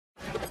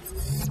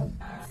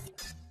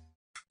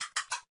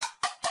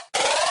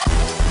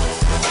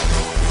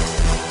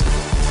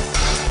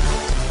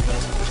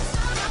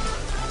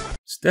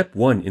Step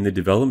 1 in the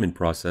development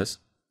process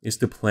is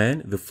to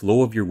plan the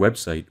flow of your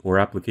website or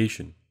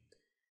application.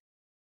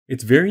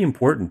 It's very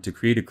important to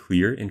create a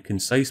clear and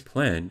concise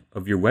plan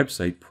of your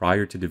website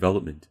prior to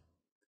development.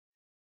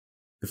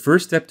 The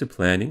first step to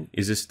planning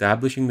is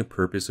establishing the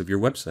purpose of your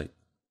website.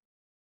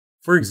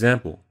 For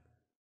example,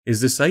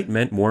 is the site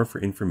meant more for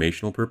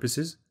informational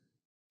purposes,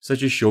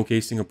 such as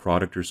showcasing a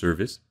product or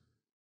service?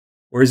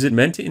 Or is it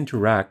meant to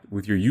interact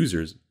with your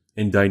users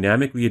and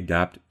dynamically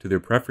adapt to their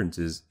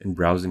preferences and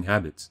browsing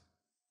habits?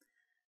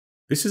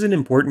 This is an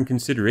important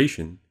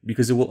consideration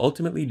because it will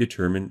ultimately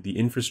determine the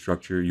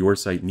infrastructure your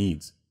site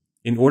needs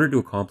in order to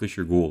accomplish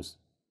your goals.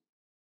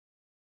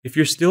 If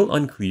you're still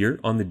unclear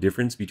on the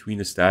difference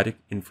between a static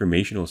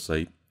informational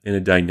site and a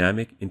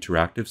dynamic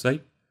interactive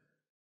site,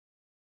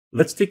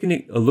 let's take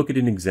a look at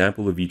an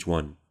example of each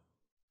one.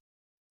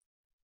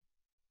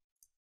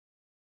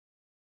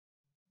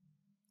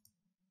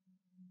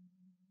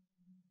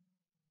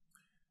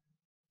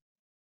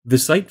 The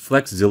site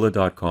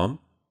flexzilla.com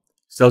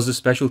sells a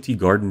specialty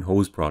garden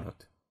hose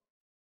product.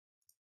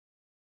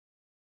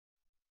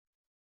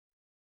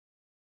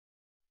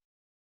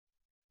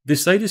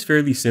 This site is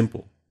fairly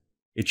simple.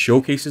 It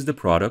showcases the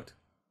product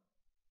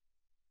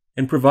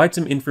and provides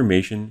some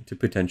information to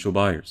potential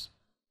buyers.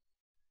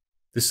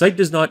 The site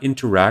does not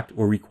interact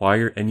or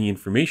require any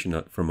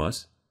information from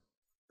us,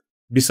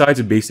 besides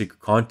a basic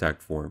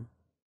contact form,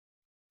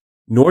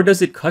 nor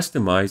does it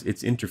customize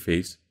its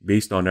interface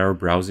based on our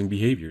browsing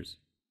behaviors.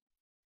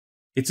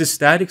 It's a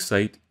static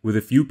site with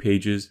a few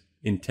pages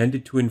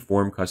intended to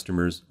inform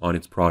customers on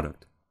its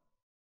product.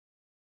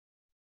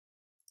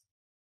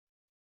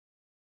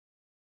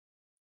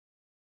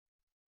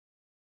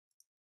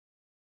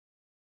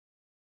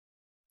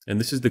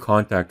 And this is the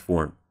contact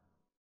form.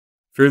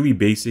 Fairly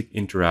basic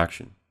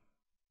interaction.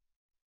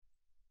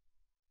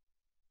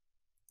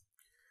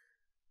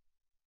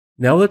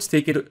 Now let's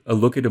take a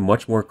look at a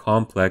much more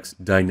complex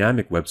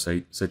dynamic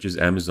website such as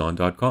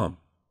Amazon.com.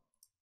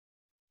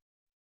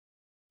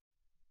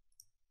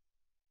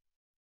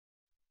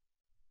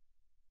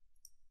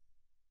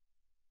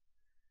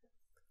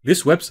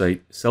 This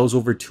website sells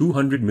over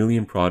 200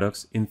 million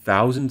products in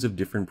thousands of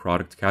different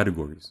product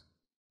categories.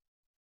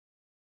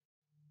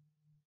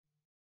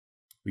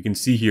 We can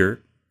see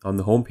here on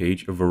the home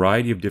page a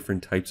variety of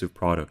different types of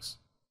products.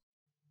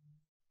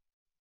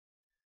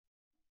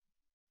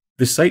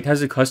 The site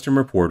has a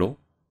customer portal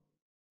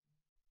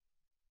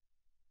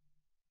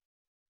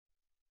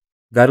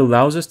that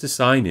allows us to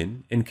sign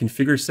in and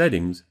configure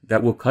settings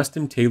that will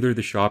custom tailor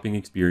the shopping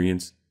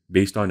experience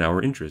based on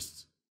our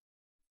interests.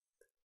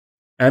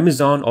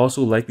 Amazon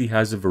also likely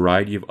has a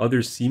variety of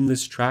other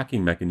seamless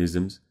tracking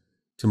mechanisms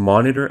to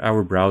monitor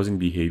our browsing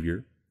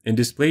behavior and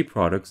display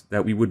products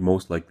that we would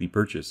most likely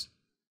purchase.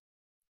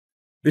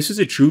 This is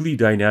a truly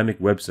dynamic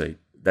website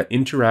that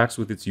interacts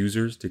with its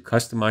users to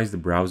customize the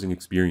browsing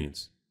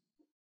experience.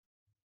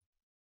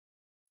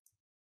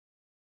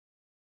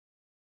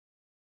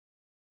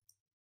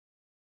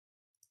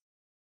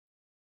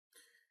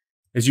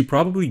 As you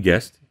probably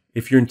guessed,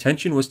 if your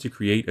intention was to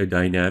create a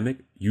dynamic,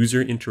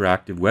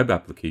 user-interactive web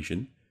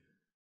application,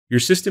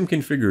 your system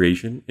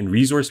configuration and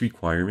resource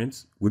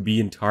requirements would be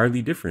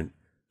entirely different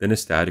than a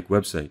static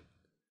website.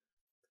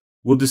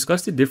 We'll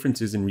discuss the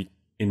differences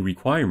in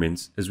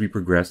requirements as we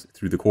progress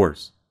through the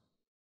course.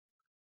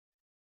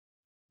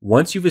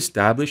 Once you've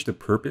established the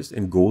purpose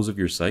and goals of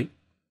your site,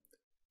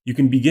 you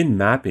can begin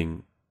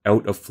mapping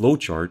out a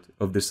flowchart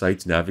of the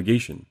site's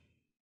navigation.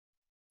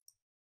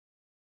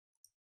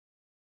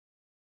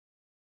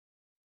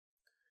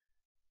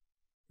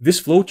 This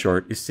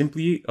flowchart is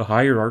simply a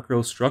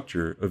hierarchical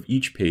structure of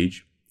each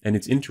page and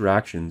its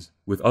interactions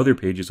with other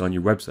pages on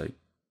your website.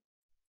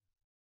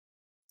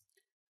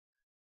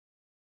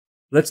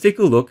 Let's take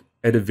a look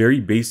at a very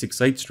basic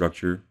site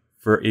structure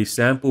for a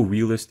sample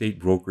real estate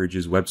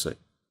brokerage's website.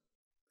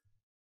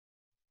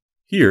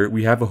 Here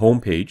we have a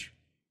home page.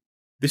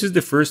 This is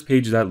the first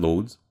page that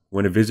loads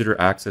when a visitor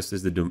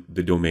accesses the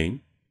domain.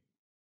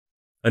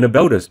 An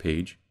About Us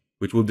page,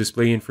 which will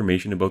display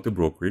information about the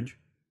brokerage.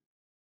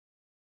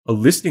 A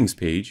listings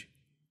page,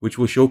 which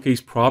will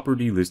showcase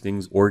property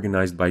listings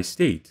organized by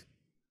state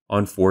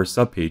on 4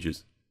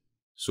 subpages.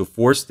 So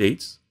 4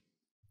 states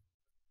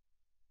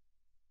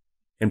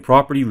and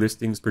property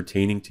listings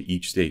pertaining to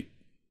each state.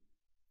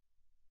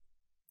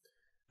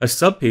 A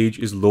subpage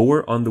is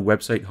lower on the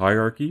website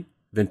hierarchy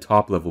than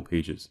top-level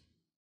pages.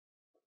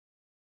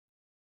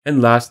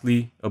 And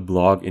lastly, a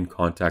blog and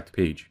contact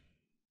page.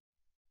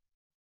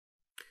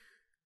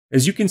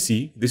 As you can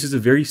see, this is a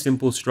very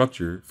simple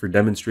structure for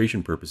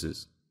demonstration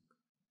purposes.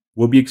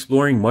 We'll be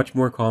exploring much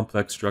more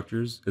complex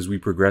structures as we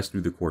progress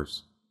through the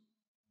course.